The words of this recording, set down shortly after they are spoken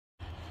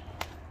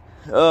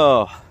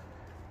Oh, a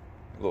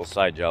little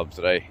side job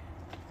today.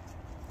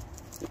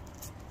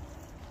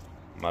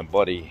 My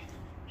buddy,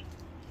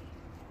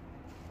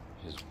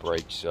 his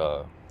brakes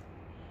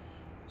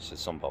said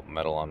something about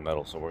metal on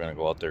metal, so we're gonna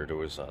go out there to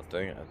his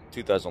thing, a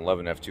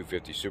 2011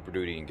 F350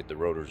 Superduty, and get the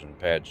rotors and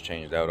pads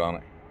changed out on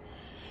it.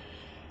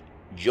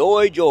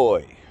 Joy,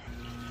 joy!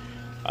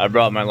 I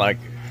brought my like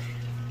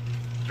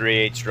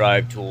 3/8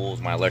 drive tools,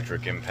 my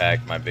electric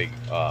impact, my big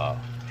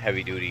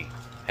heavy duty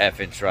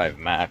 1/2-inch drive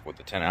Mac with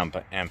the 10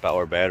 amp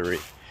hour battery.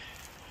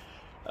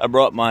 I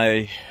brought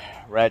my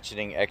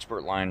ratcheting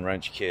expert line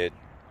wrench kit.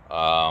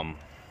 I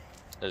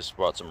just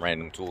brought some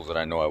random tools that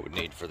I know I would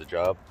need for the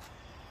job.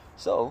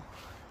 So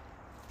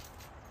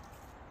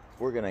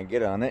we're gonna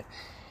get on it.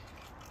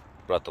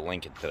 Brought the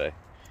Lincoln today.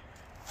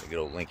 The good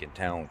old Lincoln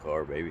Town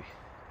car, baby.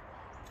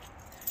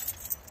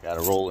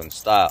 Gotta roll in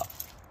style.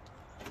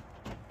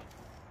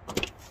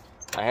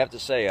 I have to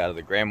say, out of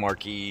the Grand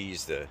Marquis,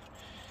 the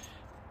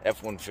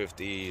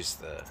F-150s,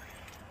 the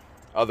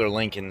other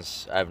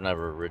Lincolns, I've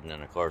never ridden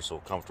in a car so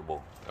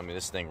comfortable. I mean,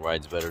 this thing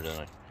rides better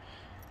than a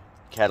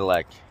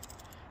Cadillac.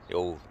 The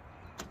old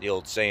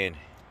saying,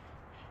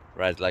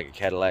 rides like a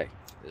Cadillac.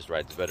 This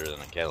rides better than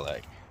a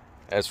Cadillac.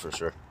 That's for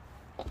sure.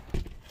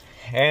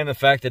 And the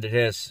fact that it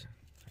has,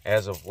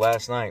 as of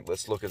last night,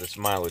 let's look at its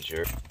mileage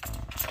here.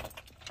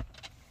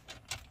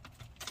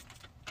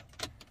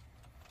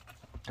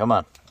 Come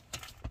on.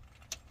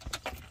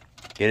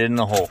 Get it in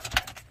the hole.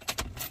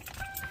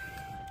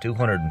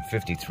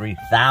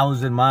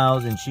 253,000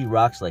 miles, and she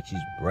rocks like she's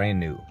brand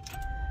new.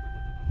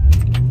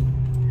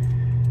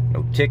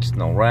 No ticks,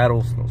 no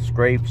rattles, no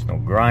scrapes, no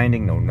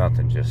grinding, no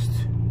nothing. Just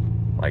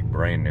like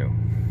brand new.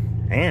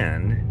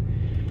 And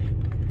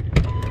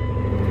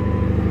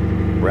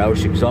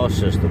Roush exhaust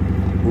system.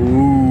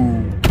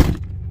 Ooh.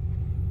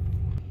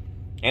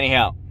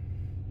 Anyhow,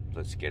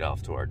 let's get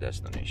off to our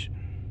destination.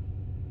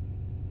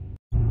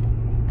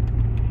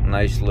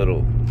 Nice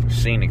little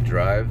scenic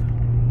drive.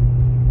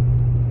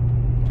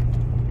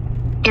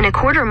 In a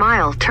quarter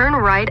mile, turn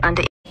right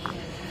onto...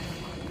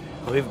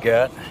 We've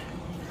got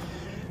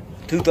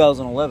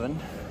 2011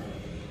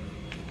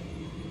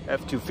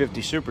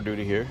 F350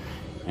 Superduty here,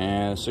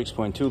 and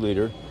 6.2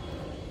 liter.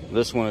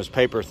 This one is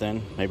paper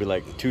thin, maybe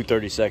like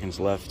 2/32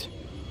 left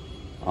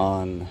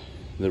on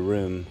the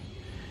rim,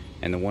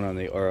 and the one on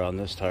the on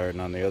this tire, and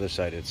on the other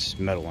side it's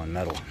metal on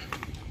metal.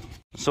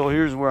 So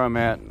here's where I'm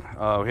at.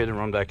 We had to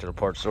run back to the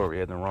parts store. We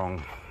had the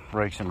wrong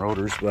brakes and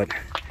rotors, but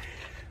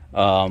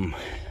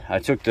I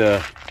took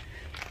the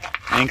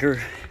anchor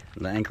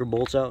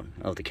bolts out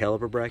of the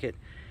caliper bracket.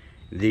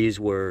 These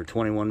were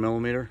 21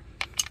 millimeter.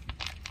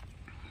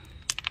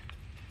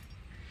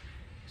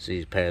 See,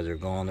 these pads are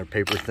gone. They're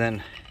paper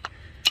thin.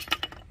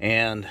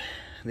 And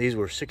these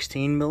were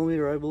 16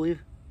 millimeter, I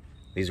believe.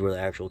 These were the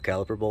actual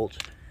caliper bolts.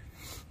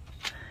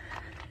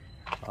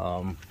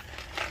 I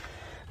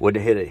went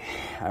ahead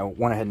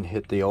and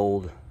hit the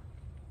old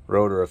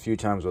rotor a few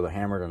times with a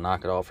hammer to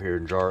knock it off here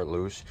and jar it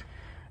loose.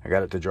 I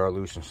got it to jar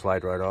loose and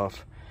slide right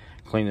off.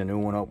 Cleaned the new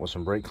one up with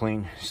some brake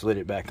clean, slid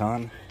it back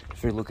on.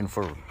 If you're looking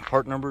for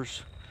part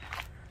numbers,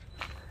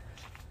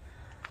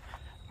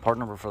 part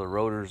number for the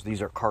rotors,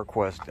 these are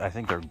Carquest. I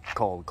think they're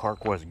called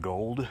Carquest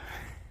Gold.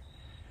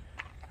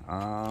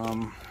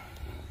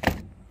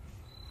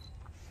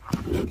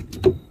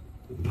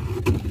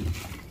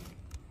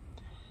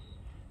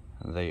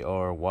 They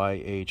are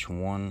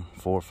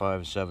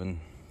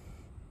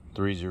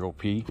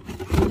YH1457330P,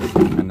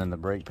 and then the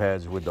brake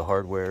pads with the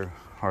hardware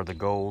are the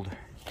gold.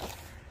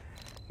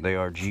 They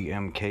are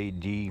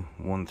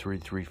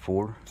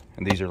GMKD1334,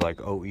 and these are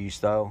like OE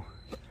style.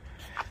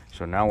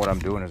 So now what I'm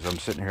doing is I'm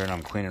sitting here and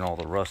I'm cleaning all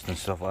the rust and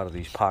stuff out of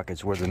these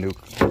pockets where the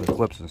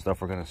clips and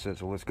stuff are going to sit.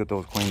 So let's get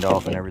those cleaned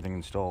off and everything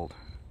installed.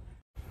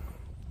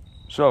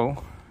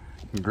 So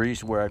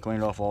grease where I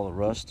cleaned off all the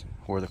rust,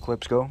 where the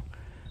clips go.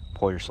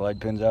 Pull your slide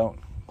pins out,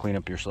 clean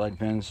up your slide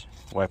pins,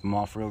 wipe them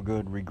off real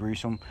good,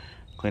 re-grease them,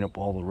 clean up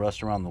all the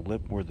rust around the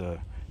lip where the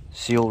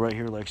seal right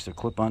here likes to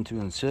clip onto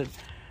and sit,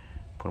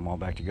 put them all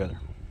back together.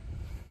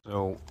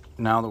 So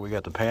now that we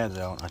got the pads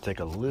out, I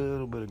take a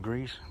little bit of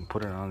grease and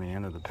put it on the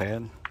end of the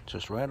pad,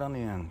 just right on the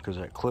end, because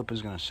that clip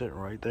is going to sit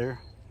right there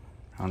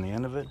on the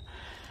end of it.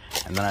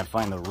 And then I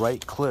find the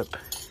right clip.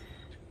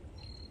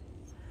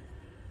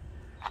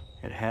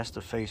 It has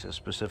to face a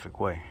specific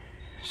way.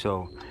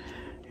 So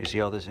you see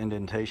how this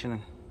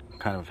indentation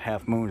kind of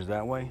half moons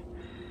that way,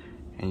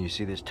 and you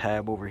see this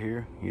tab over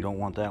here? You don't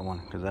want that one,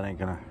 because that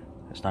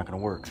it's not gonna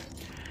work.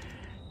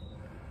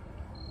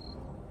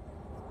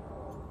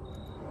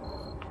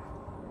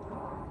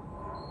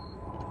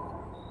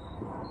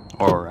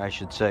 Or I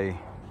should say,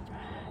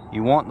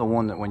 you want the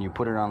one that when you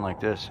put it on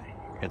like this,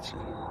 it's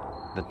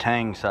the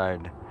tang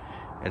side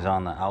is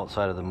on the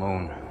outside of the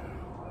moon.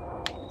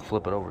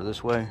 Flip it over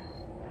this way.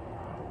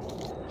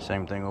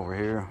 Same thing over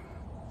here.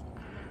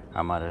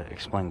 I might have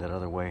explained that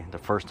other way the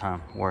first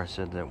time where I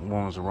said that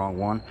one was the wrong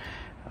one.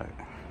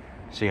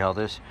 See how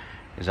this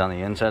is on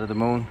the inside of the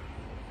moon?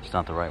 It's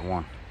not the right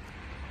one.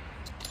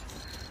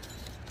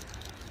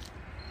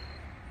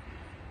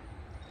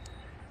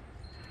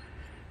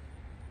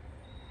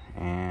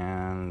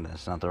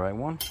 That's not the right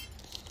one.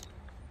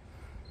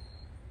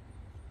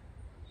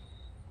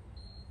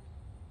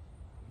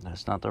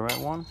 That's not the right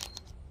one.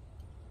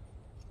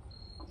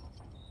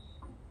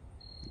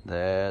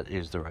 That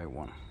is the right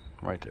one,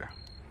 right there.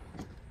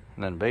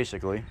 And then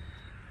basically,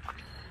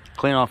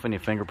 clean off any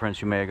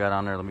fingerprints you may have got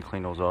on there. Let me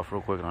clean those off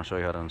real quick and I'll show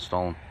you how to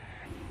install them.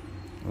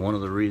 One of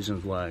the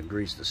reasons why I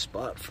grease the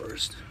spot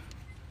first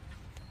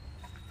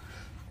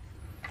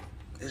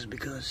is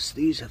because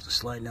these have to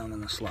slide down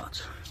in the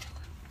slots.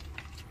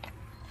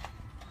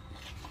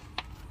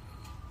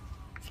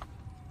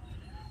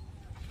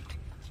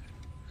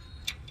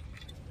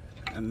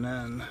 And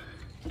then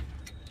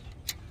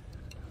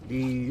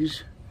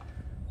these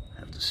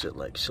have to sit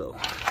like so.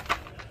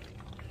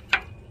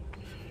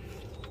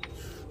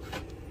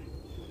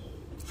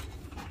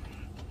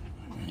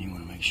 And you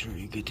want to make sure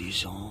you get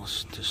these all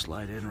to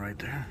slide in right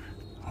there.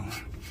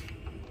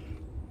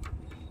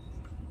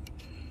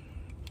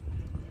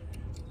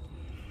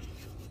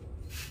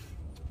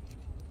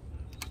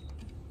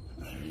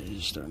 There it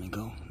is, starting to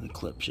go. The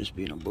clip's just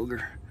being a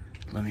booger.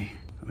 Let me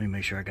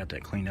make sure I got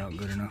that cleaned out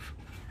good enough.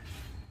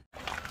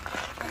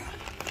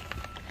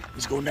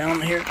 Let's go down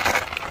here.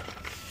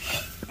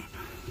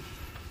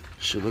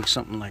 Should look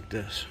something like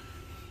this.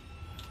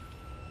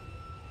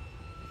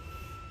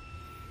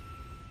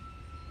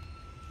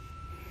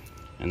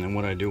 And then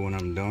what I do when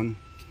I'm done,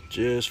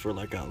 just for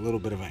like a little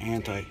bit of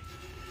an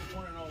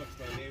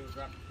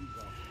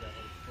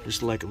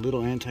just like a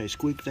little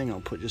anti-squeak thing,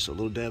 I'll put just a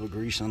little dab of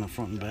grease on the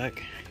front and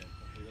back.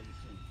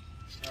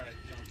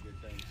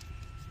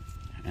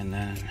 And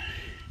then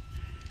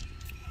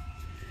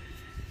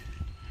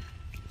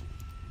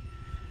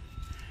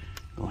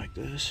like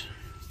this,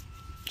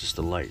 just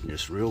a light,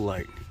 just real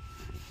light,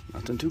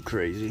 nothing too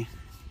crazy.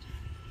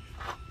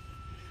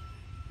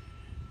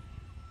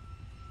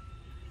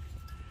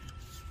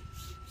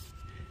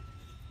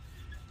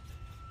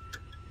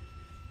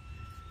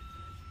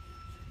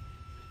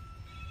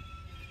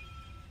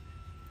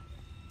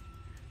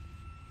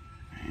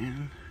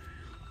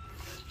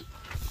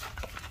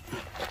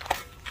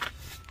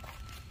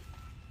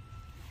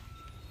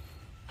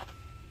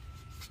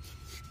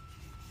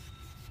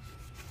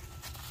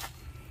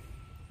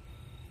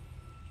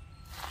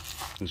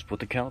 And just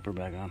put the caliper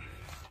back on.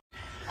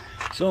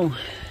 So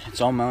it's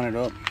all mounted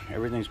up,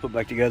 everything's put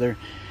back together.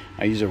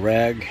 I use a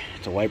rag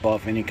to wipe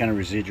off any kind of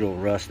residual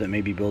rust that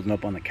may be building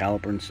up on the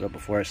caliper and stuff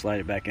before I slide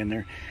it back in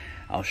there.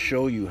 I'll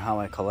show you how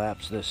I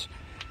collapse this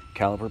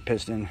caliper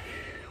piston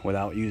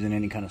without using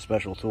any kind of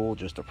special tool,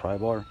 just a pry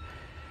bar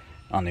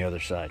on the other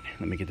side.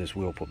 Let me get this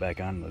wheel put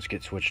back on, let's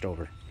get switched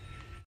over.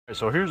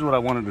 So here's what I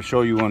wanted to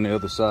show you on the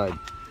other side.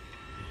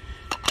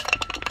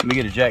 Let me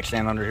get a jack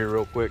stand under here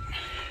real quick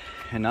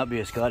and not be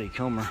a Scotty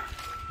Kilmer.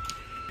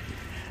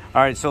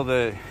 All right, so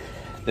the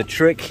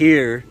trick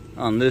here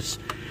on this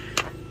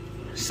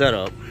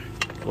setup,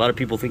 a lot of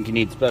people think you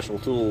need special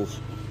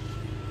tools.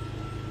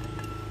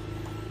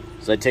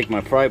 So I take my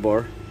pry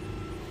bar,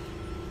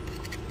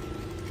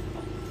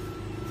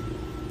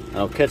 and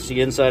I'll catch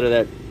the inside of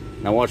that.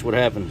 Now watch what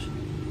happens.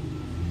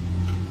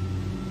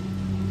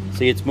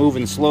 See, it's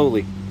moving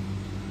slowly.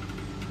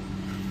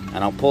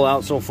 And I'll pull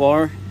out so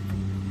far.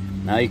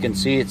 Now you can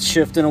see it's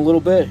shifting a little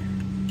bit.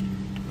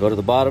 Go to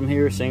the bottom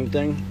here, same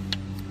thing.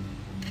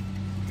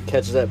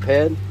 Catch that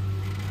pad.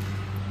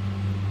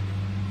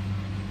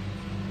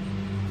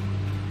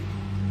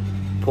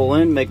 Pull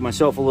in, make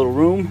myself a little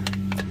room.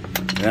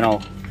 Then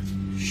I'll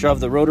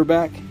shove the rotor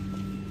back.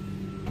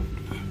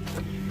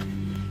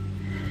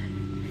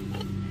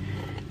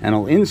 And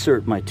I'll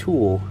insert my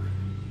tool,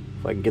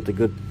 if I can get the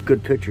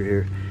good picture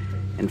here,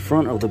 in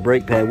front of the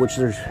brake pad, which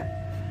there's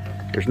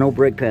no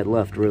brake pad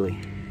left really.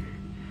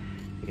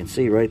 You can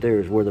see right there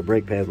is where the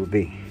brake pad would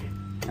be.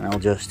 And I'll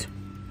just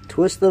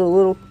twist it a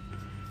little,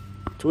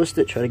 twist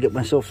it, try to get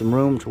myself some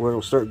room to where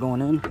it'll start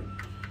going in,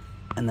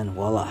 and then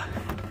voila.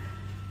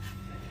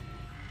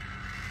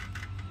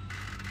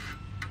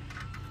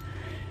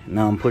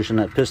 Now I'm pushing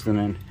that piston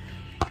in.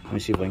 Let me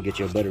see if I can get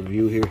you a better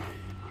view here.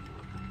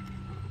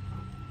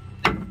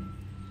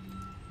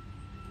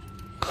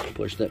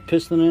 Push that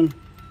piston in.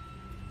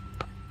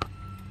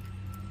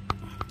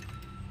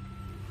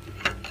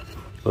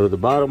 Go to the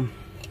bottom.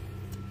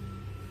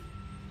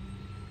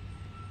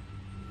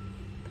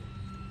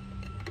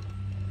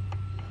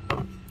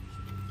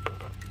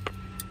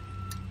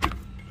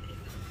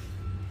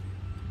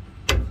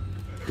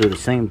 Do the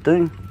same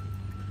thing.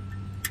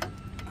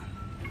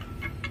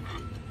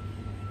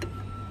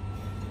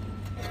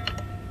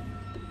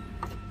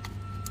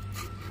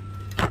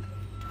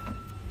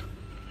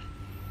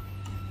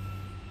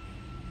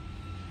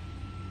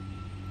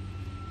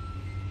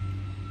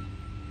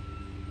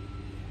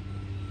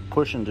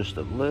 Pushing just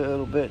a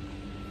little bit.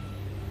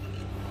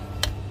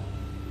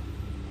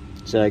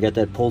 So I got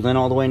that pulled in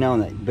all the way now,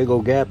 and that big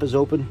old gap is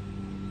open.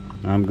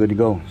 I'm good to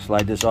go.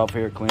 Slide this off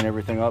here, clean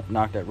everything up,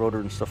 knock that rotor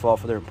and stuff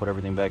off of there, and put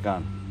everything back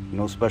on.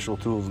 No special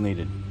tools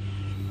needed.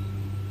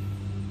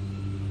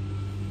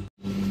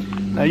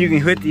 Now you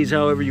can hit these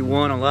however you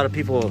want. A lot of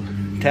people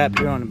tap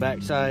here on the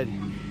back side.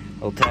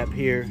 They'll tap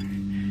here.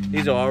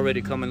 These are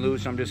already coming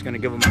loose. I'm just gonna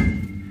give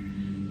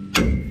them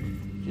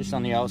just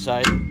on the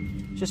outside,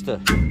 just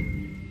to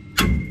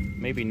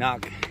maybe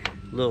knock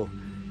a little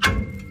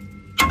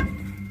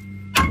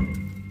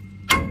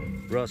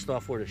rust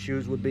off where the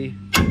shoes would be.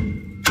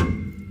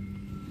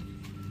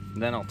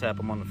 And then I'll tap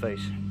them on the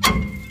face.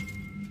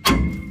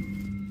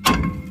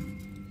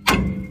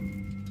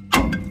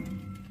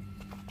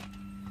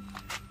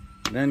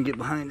 Then get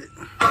behind it.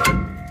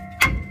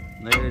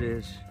 There it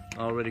is,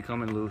 already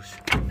coming loose.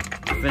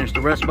 Finish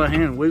the rest by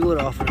hand, wiggle it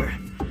off of there.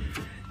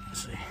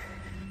 Let's see.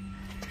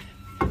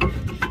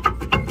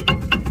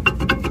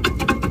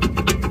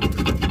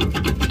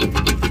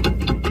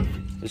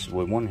 This is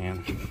with one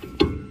hand.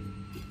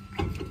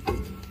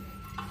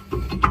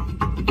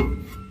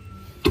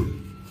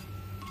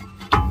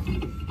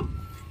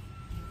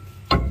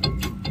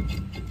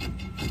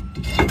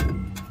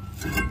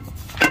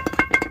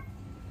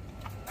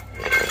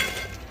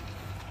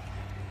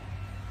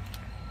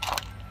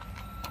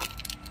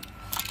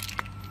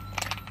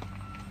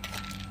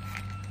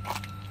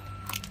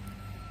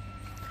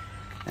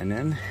 And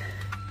then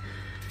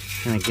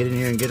kind of get in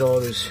here and get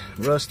all this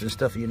rust and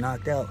stuff you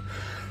knocked out.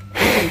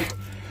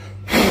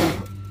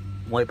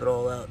 Wipe it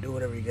all out, do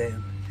whatever you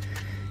can.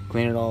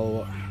 Clean it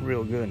all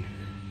real good.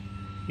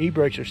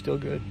 E-brakes are still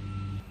good.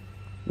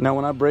 Now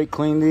when I brake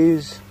clean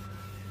these,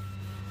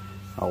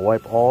 I'll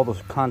wipe all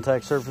the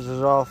contact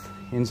surfaces off,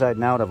 inside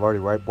and out. I've already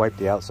wiped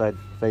the outside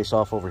face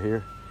off over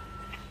here,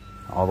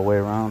 all the way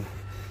around.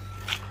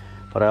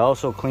 But I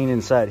also clean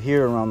inside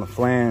here around the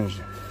flange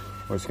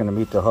where it's gonna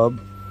meet the hub,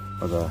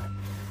 or the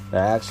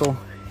axle.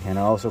 And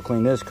I also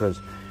clean this because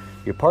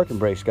your parking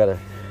brakes got to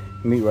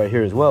meet right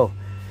here as well,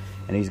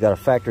 and he's got a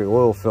factory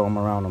oil film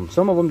around them.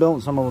 Some of them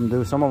don't, some of them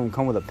do. Some of them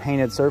come with a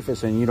painted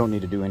surface, and you don't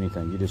need to do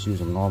anything. You just use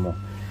them normal.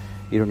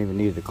 You don't even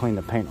need to clean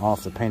the paint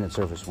off the painted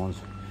surface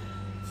ones.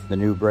 The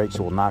new brakes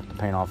will knock the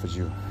paint off as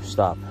you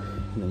stop.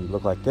 And then you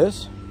look like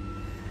this.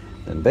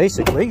 Then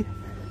basically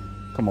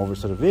come over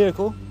to the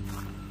vehicle.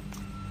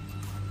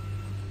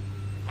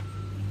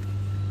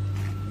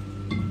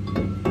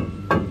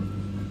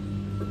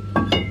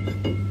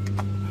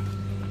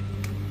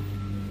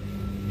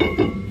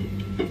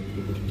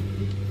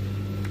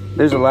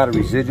 There's a lot of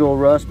residual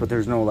rust, but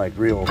there's no like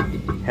real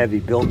heavy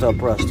built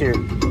up rust here.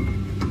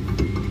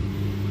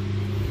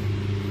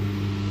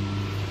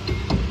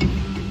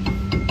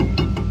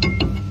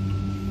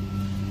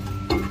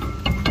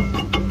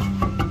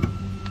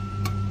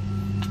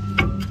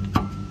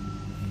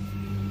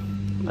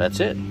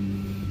 That's it.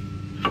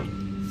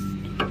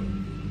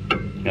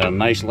 Got a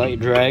nice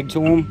light drag to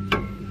them.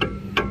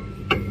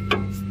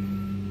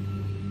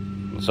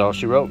 That's all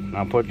she wrote.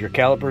 Now put your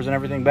calipers and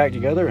everything back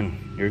together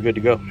and you're good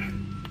to go.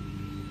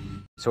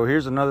 So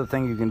here's another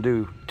thing you can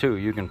do too.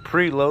 You can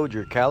preload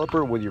your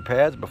caliper with your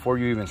pads before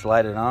you even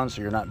slide it on,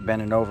 so you're not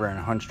bending over and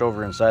hunched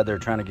over inside there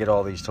trying to get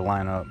all these to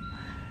line up.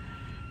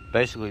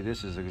 Basically,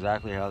 this is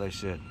exactly how they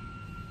sit.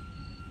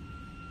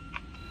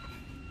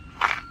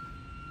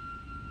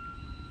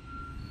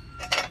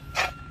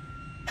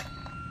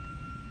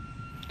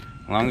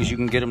 As long as you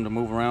can get them to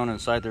move around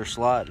inside their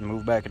slot and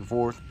move back and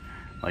forth,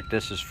 like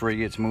this is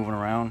free, it's moving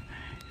around.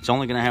 It's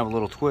only going to have a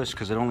little twist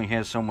because it only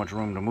has so much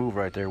room to move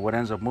right there. What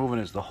ends up moving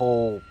is the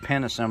whole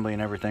pin assembly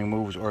and everything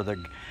moves, or the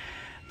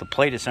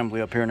plate assembly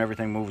up here and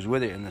everything moves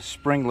with it. And the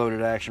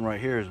spring-loaded action right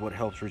here is what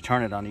helps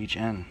return it on each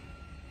end.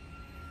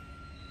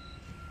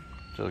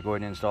 So let's go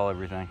ahead and install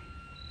everything.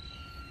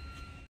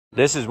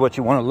 This is what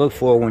you want to look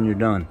for when you're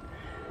done.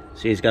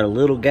 See, it's got a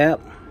little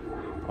gap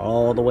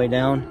all the way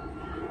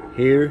down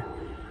here.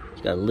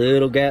 It's got a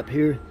little gap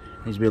here.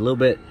 Needs to be a little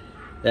bit.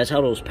 That's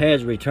how those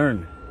pads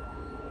return.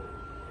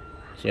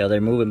 See how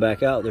they're moving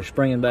back out? They're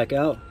springing back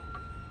out.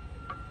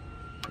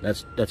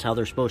 That's how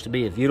they're supposed to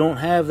be. If you don't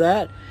have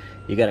that,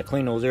 you got to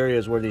clean those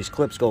areas where these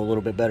clips go a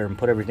little bit better and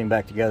put everything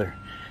back together.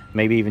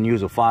 Maybe even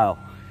use a file.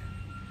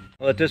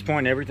 Well, at this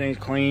point, everything's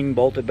clean,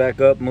 bolted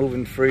back up,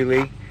 moving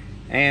freely,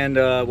 and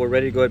we're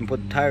ready to go ahead and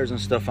put the tires and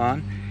stuff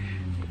on.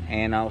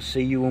 And I'll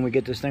see you when we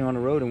get this thing on the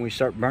road and we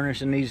start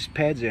burnishing these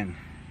pads in,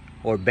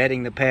 or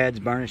bedding the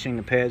pads, burnishing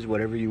the pads,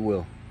 whatever you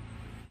will.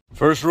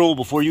 First rule,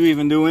 before you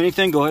even do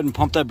anything, go ahead and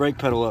pump that brake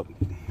pedal up,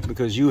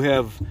 because you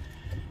have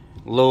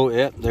low,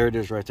 yep, there it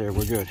is right there,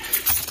 we're good.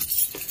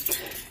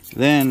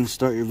 Then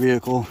start your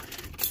vehicle.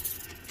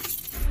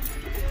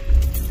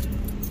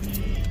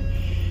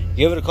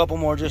 Give it a couple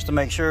more just to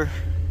make sure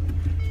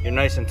you're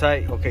nice and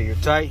tight. Okay, you're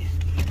tight.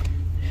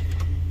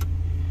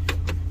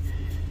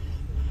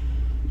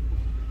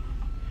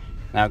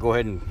 Now go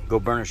ahead and go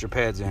burnish your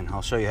pads in.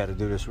 I'll show you how to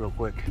do this real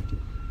quick.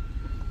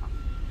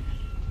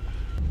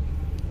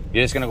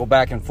 You're just gonna go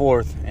back and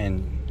forth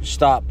and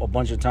stop a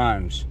bunch of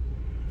times.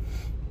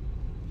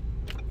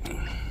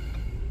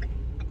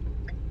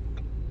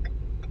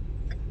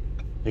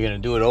 You're gonna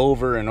do it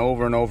over and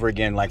over and over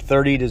again, like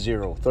 30 to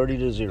 0, 30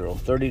 to 0,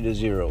 30 to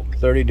 0,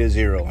 30 to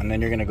 0, and then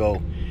you're gonna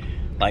go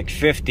like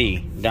 50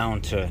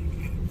 down to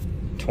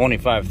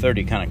 25,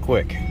 30 kind of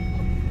quick.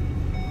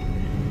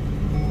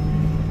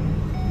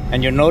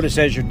 And you'll notice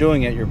as you're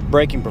doing it, your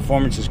braking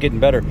performance is getting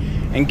better.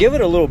 And give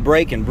it a little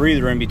break and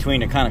breather in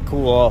between to kind of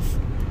cool off,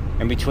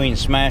 in between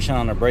smashing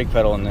on the brake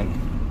pedal and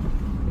then.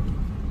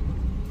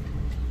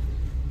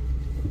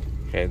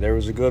 Okay, there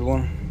was a good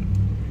one.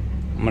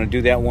 I'm going to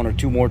do that 1 or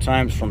 2 more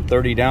times from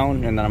 30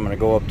 down, and then I'm going to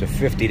go up to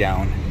 50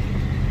 down.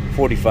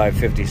 45,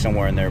 50,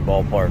 somewhere in there,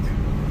 ballpark.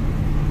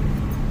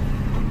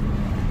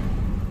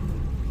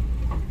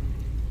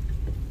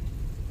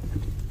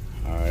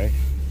 Alright.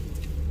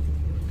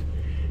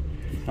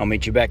 I'll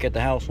meet you back at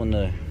the house when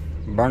the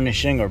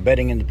burnishing or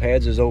bedding in the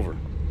pads is over.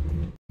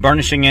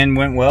 Burnishing in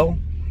went well.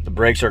 The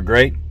brakes are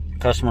great.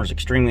 Customer's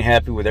extremely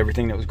happy with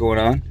everything that was going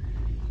on.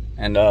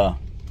 And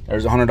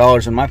there's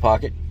 $100 in my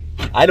pocket.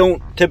 I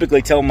don't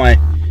typically tell my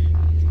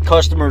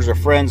customers or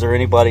friends or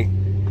anybody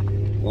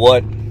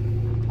what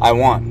I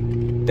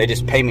want. They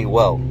just pay me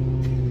well.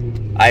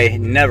 I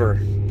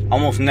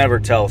almost never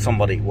tell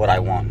somebody what I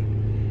want.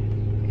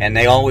 And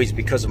they always,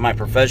 because of my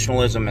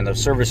professionalism and the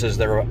services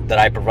that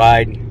I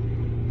provide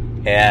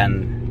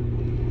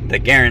and the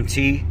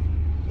guarantee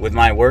with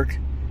my work,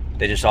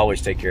 they just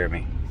always take care of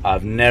me.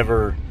 I've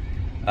never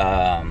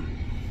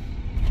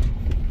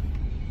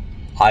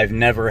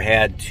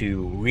had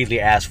to really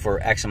ask for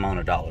X amount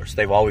of dollars.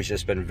 They've always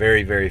just been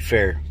very, very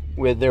fair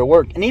with their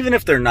work. And even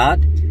if they're not,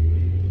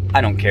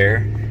 I don't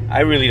care. I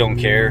really don't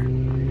care.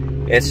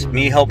 It's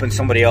me helping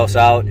somebody else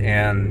out,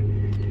 and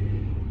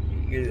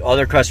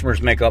other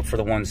customers make up for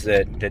the ones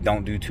that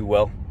don't do too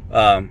well.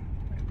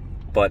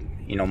 But,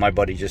 you know, my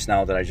buddy just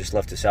now that I just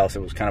left his house, it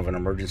was kind of an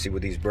emergency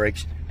with these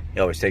brakes. He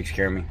always takes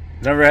care of me.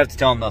 Never have to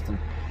tell him nothing.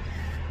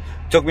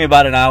 Took me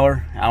about an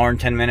hour and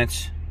 10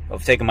 minutes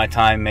of taking my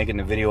time, making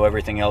the video,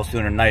 everything else,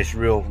 doing a nice,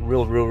 real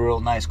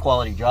nice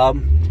quality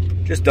job.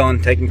 Just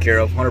done, taken care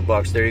of,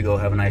 $100. There you go.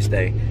 Have a nice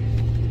day.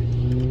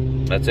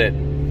 That's it.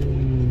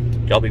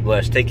 Y'all be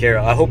blessed. Take care.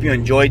 I hope you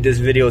enjoyed this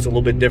video. It's a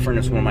little bit different.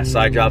 It's one of my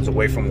side jobs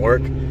away from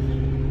work.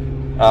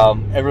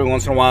 Every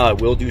once in a while I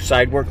will do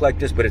side work like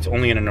this, but it's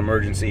only in an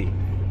emergency,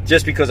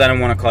 just because I don't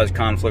want to cause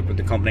conflict with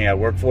the company I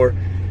work for.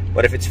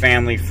 But if it's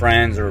family,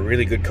 friends, or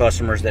really good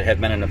customers that have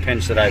been in a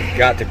pinch that I've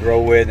got to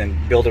grow with and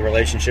build a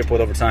relationship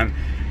with over time,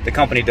 the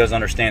company does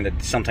understand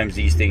that sometimes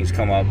these things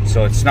come up.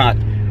 So it's not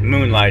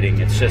moonlighting.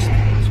 It's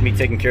me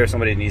taking care of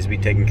somebody that needs to be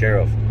taken care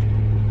of.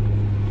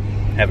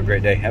 Have a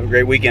great day. Have a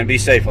great weekend. Be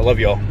safe. I love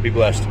y'all. Be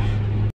blessed.